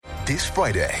This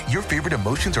Friday, your favorite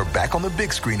emotions are back on the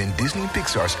big screen in Disney and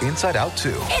Pixar's Inside Out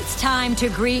 2. It's time to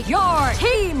greet your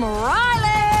Team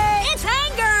Riley. It's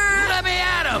anger. Let me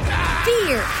at him.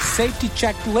 Fear. Safety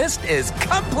checklist is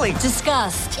complete.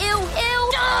 Disgust. Ew.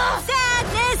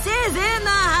 Sadness is in the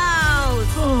house.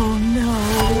 Oh, no.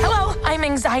 Hello, I'm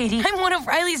anxiety. I'm one of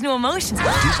Riley's new emotions.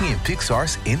 Disney and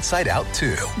Pixar's Inside Out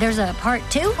 2. There's a part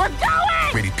 2? We're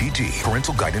going! Rated PG.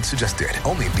 Parental guidance suggested.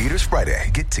 Only in theaters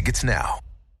Friday. Get tickets now.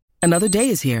 Another day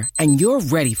is here, and you're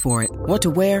ready for it. What to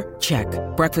wear? Check.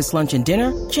 Breakfast, lunch, and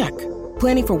dinner? Check.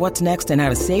 Planning for what's next and how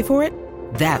to save for it?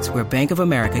 That's where Bank of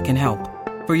America can help.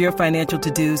 For your financial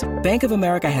to-dos, Bank of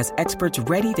America has experts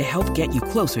ready to help get you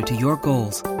closer to your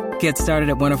goals. Get started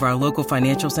at one of our local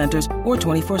financial centers or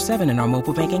 24/7 in our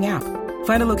mobile banking app.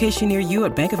 Find a location near you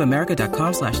at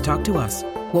bankofamerica.com/talktous.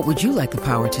 What would you like the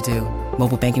power to do?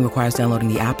 Mobile banking requires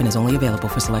downloading the app and is only available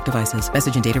for select devices.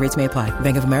 Message and data rates may apply.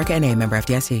 Bank of America N.A., member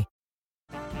FDIC.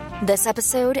 This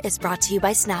episode is brought to you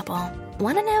by Snapple.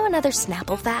 Want to know another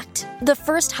Snapple fact? The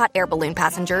first hot air balloon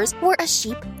passengers were a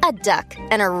sheep, a duck,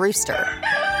 and a rooster.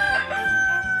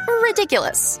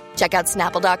 Ridiculous. Check out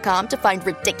Snapple.com to find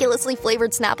ridiculously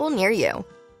flavored Snapple near you.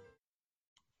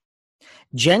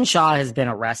 Jen Shah has been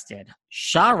arrested.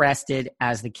 Shah arrested,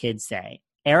 as the kids say.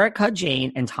 Erika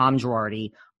Jayne and Tom Girardi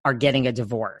are getting a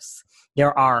divorce.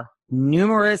 There are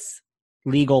numerous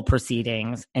legal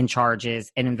proceedings and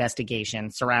charges and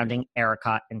investigations surrounding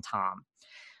Erika and Tom.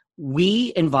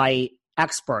 We invite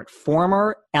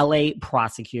former LA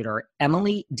prosecutor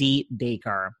Emily D.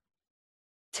 Baker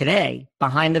today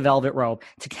behind the velvet rope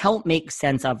to help make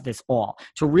sense of this all,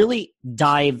 to really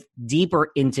dive deeper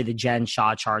into the Jen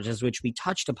Shah charges, which we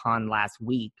touched upon last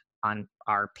week on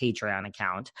our Patreon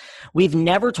account. We've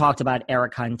never talked about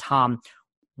Erika and Tom.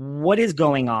 What is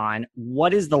going on?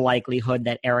 What is the likelihood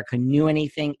that Erika knew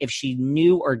anything? If she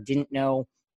knew or didn't know,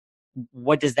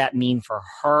 what does that mean for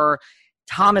her?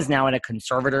 Tom is now in a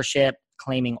conservatorship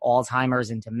claiming Alzheimer's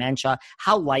and dementia.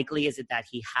 How likely is it that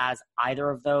he has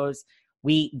either of those?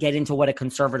 We get into what a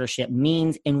conservatorship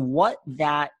means and what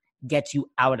that gets you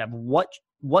out of. What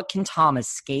can Tom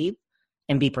escape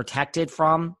and be protected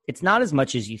from? It's not as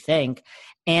much as you think.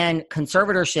 And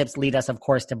conservatorships lead us, of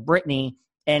course, to Britney.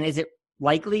 And is it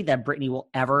likely that Britney will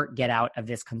ever get out of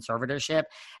this conservatorship?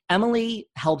 Emily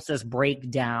helps us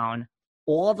break down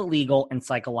all the legal and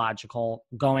psychological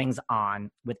goings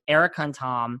on with Erika and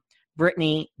Tom,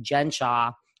 Britney, Jen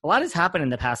Shah. A lot has happened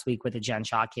in the past week with the Jen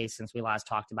Shah case since we last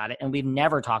talked about it, and we've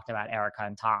never talked about Erika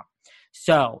and Tom.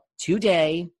 So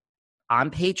today on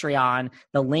Patreon,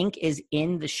 the link is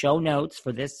in the show notes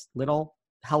for this little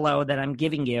hello that I'm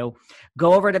giving you.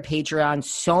 Go over to Patreon.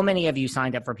 So many of you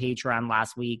signed up for Patreon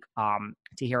last week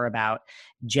to hear about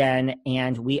Jen,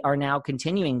 and we are now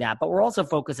continuing that. But we're also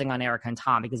focusing on Erika and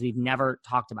Tom because we've never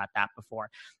talked about that before.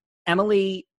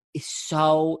 Emily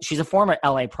she's a former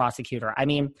LA prosecutor. I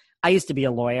mean, I used to be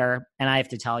a lawyer, and I have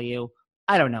to tell you,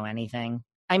 I don't know anything.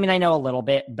 I mean, I know a little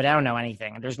bit, but I don't know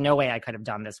anything. There's no way I could have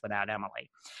done this without Emily.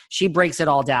 She breaks it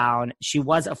all down. She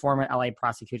was a former LA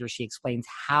prosecutor. She explains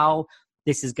how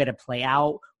this is going to play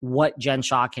out, what Jen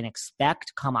Shah can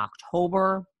expect come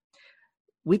October.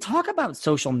 We talk about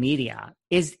social media.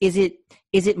 Is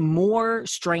it more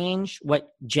strange what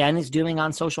Jen is doing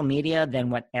on social media than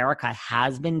what Erika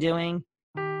has been doing?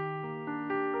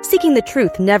 Seeking the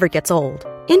truth never gets old.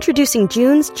 Introducing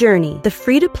June's Journey, the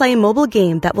free-to-play mobile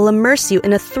game that will immerse you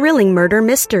in a thrilling murder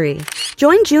mystery.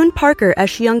 Join June Parker as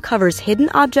she uncovers hidden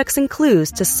objects and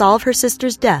clues to solve her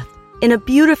sister's death in a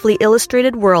beautifully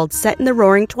illustrated world set in the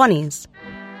Roaring '20s.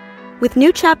 With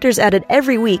new chapters added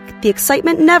every week, the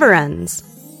excitement never ends.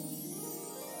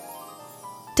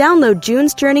 Download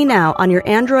June's Journey now on your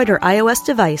Android or iOS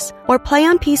device, or play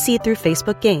on PC through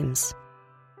Facebook Games.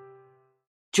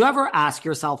 Do you ever ask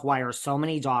yourself why are so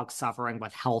many dogs suffering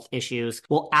with health issues?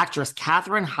 Well, actress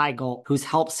Katherine Heigl, who's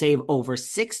helped save over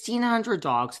 1,600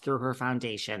 dogs through her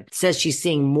foundation, says she's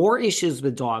seeing more issues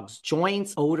with dogs'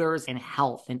 joints, odors, and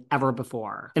health than ever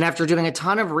before. And after doing a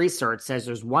ton of research, says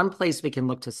there's one place we can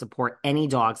look to support any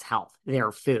dog's health: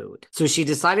 their food. So she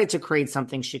decided to create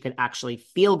something she could actually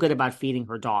feel good about feeding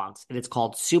her dogs, and it's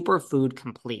called Superfood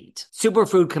Complete.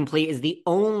 Superfood Complete is the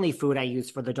only food I use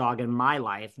for the dog in my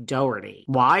life, Doherty.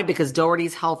 Why? Because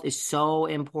Doherty's health is so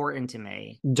important to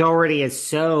me. Doherty is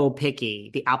so picky.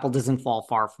 The apple doesn't fall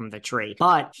far from the tree,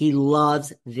 but he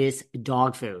loves this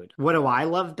dog food. What do I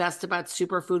love best about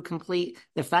Superfood Complete?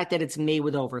 The fact that it's made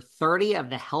with over 30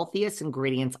 of the healthiest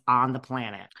ingredients on the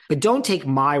planet. But don't take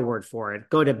my word for it.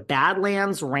 Go to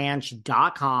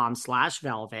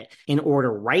badlandsranch.com/velvet and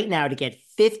order right now to get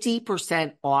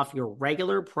 50% off your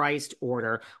regular priced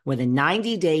order with a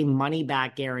 90-day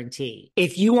money-back guarantee.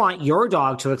 If you want your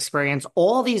dog to experience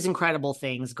all these incredible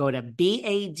things, go to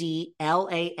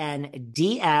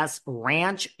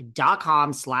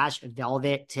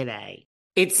BADLANDSranch.com/velvet today.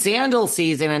 It's sandal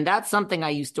season, and that's something I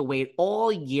used to wait all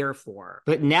year for.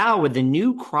 But now with the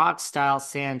new Crocs style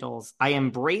sandals, I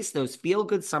embrace those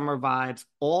feel-good summer vibes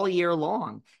all year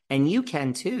long. And you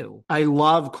can too. I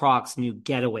love Crocs' new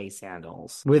Getaway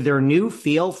sandals. With their new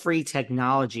feel-free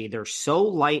technology, they're so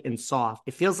light and soft,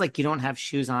 it feels like you don't have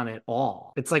shoes on at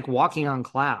all. It's like walking on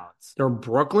clouds. They're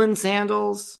Brooklyn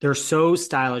sandals. They're so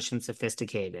stylish and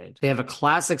sophisticated. They have a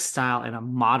classic style and a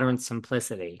modern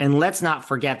simplicity. And let's not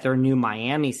forget their new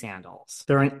Miami sandals.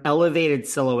 They're an elevated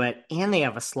silhouette and they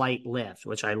have a slight lift,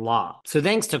 which I love. So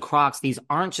thanks to Crocs, these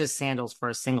aren't just sandals for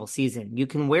a single season. You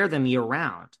can wear them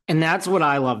year-round. And that's what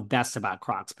I love best about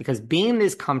Crocs, because being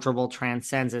this comfortable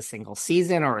transcends a single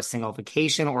season or a single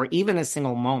vacation or even a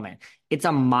single moment. It's a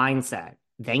mindset.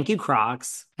 Thank you,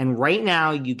 Crocs. And right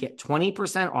now you get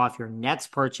 20% off your next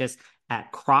purchase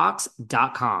at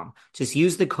crocs.com. Just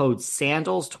use the code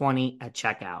SANDALS20 at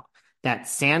checkout.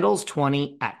 That's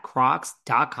SANDALS20 at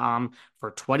crocs.com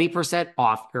for 20%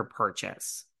 off your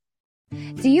purchase.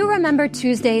 Do you remember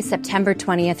Tuesday, September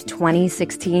 20th,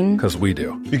 2016? Because we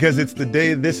do. Because it's the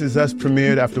day This Is Us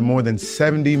premiered after more than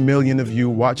 70 million of you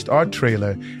watched our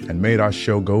trailer and made our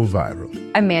show go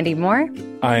viral. I'm Mandy Moore.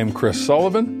 I am Chris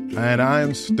Sullivan. And I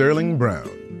am Sterling Brown.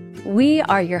 We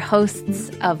are your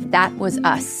hosts of That Was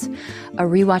Us, a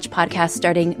rewatch podcast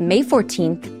starting May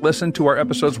 14th. Listen to our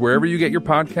episodes wherever you get your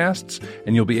podcasts,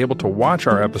 and you'll be able to watch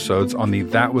our episodes on the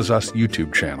That Was Us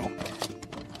YouTube channel.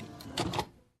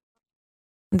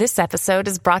 This episode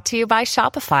is brought to you by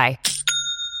Shopify.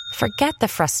 Forget the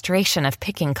frustration of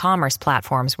picking commerce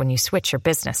platforms when you switch your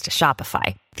business to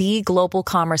Shopify, the global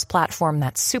commerce platform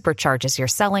that supercharges your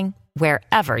selling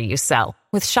wherever you sell.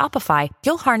 With Shopify,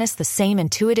 you'll harness the same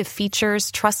intuitive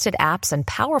features, trusted apps, and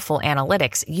powerful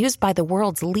analytics used by the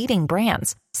world's leading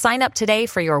brands. Sign up today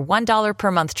for your $1 per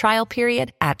month trial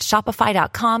period at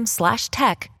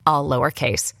shopify.com/tech, all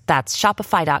lowercase. That's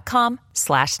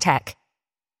shopify.com/tech.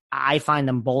 I find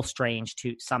them both strange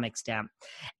to some extent.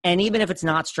 And even if it's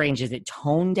not strange, is it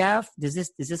tone deaf? Is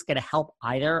this going to help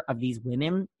either of these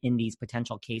women in these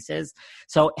potential cases?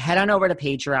 So head on over to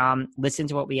Patreon, listen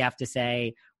to what we have to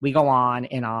say. We go on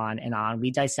and on and on.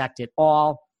 We dissect it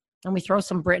all, and we throw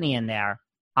some Britney in there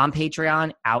on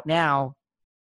Patreon, out now.